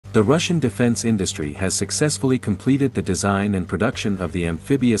The Russian defense industry has successfully completed the design and production of the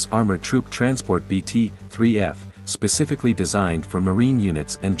Amphibious Armored Troop Transport BT-3F, specifically designed for Marine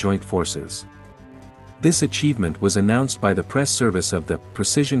units and joint forces. This achievement was announced by the press service of the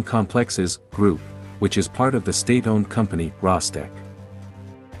Precision Complexes Group, which is part of the state-owned company Rostec.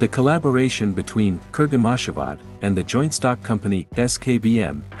 The collaboration between Kurgamashavad and the joint stock company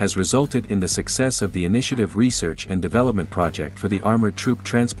SKBM has resulted in the success of the Initiative Research and Development Project for the Armored Troop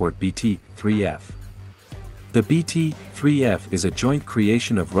Transport BT-3F. The BT-3F is a joint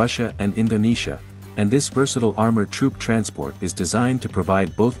creation of Russia and Indonesia, and this versatile armored troop transport is designed to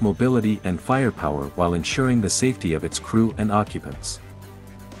provide both mobility and firepower while ensuring the safety of its crew and occupants.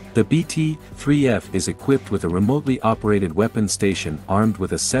 The BT-3F is equipped with a remotely operated weapon station armed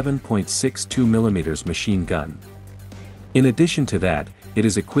with a 7.62mm machine gun. In addition to that, it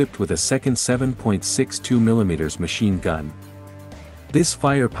is equipped with a second 7.62mm machine gun. This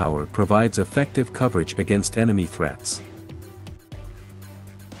firepower provides effective coverage against enemy threats.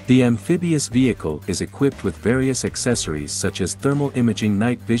 The amphibious vehicle is equipped with various accessories such as thermal imaging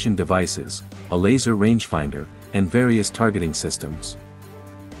night vision devices, a laser rangefinder, and various targeting systems.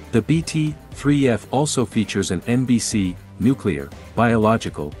 The BT-3F also features an NBC, nuclear,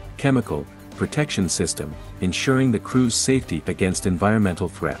 biological, chemical, protection system, ensuring the crew's safety against environmental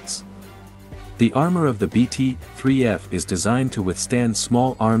threats. The armor of the BT-3F is designed to withstand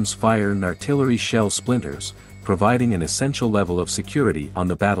small arms fire and artillery shell splinters, providing an essential level of security on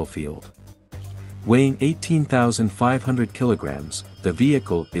the battlefield. Weighing 18,500 kilograms, the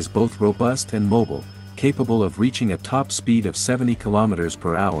vehicle is both robust and mobile, capable of reaching a top speed of 70 km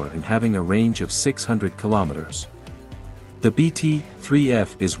per hour and having a range of 600 km. The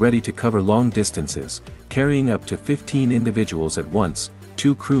BT-3F is ready to cover long distances, carrying up to 15 individuals at once,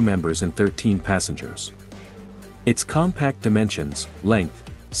 2 crew members and 13 passengers. Its compact dimensions, length,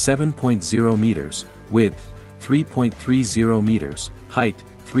 7.0 meters, width, 3.30 meters, height,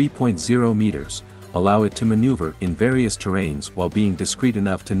 3.0 meters, allow it to maneuver in various terrains while being discreet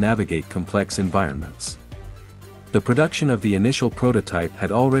enough to navigate complex environments. The production of the initial prototype had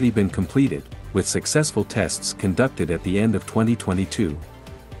already been completed, with successful tests conducted at the end of 2022.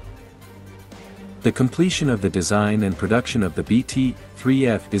 The completion of the design and production of the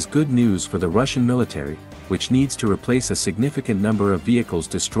BT-3F is good news for the Russian military, which needs to replace a significant number of vehicles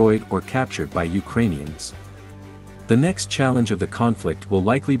destroyed or captured by Ukrainians. The next challenge of the conflict will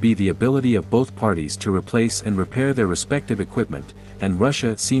likely be the ability of both parties to replace and repair their respective equipment, and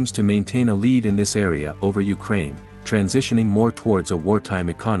Russia seems to maintain a lead in this area over Ukraine, transitioning more towards a wartime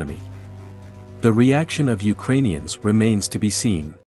economy. The reaction of Ukrainians remains to be seen.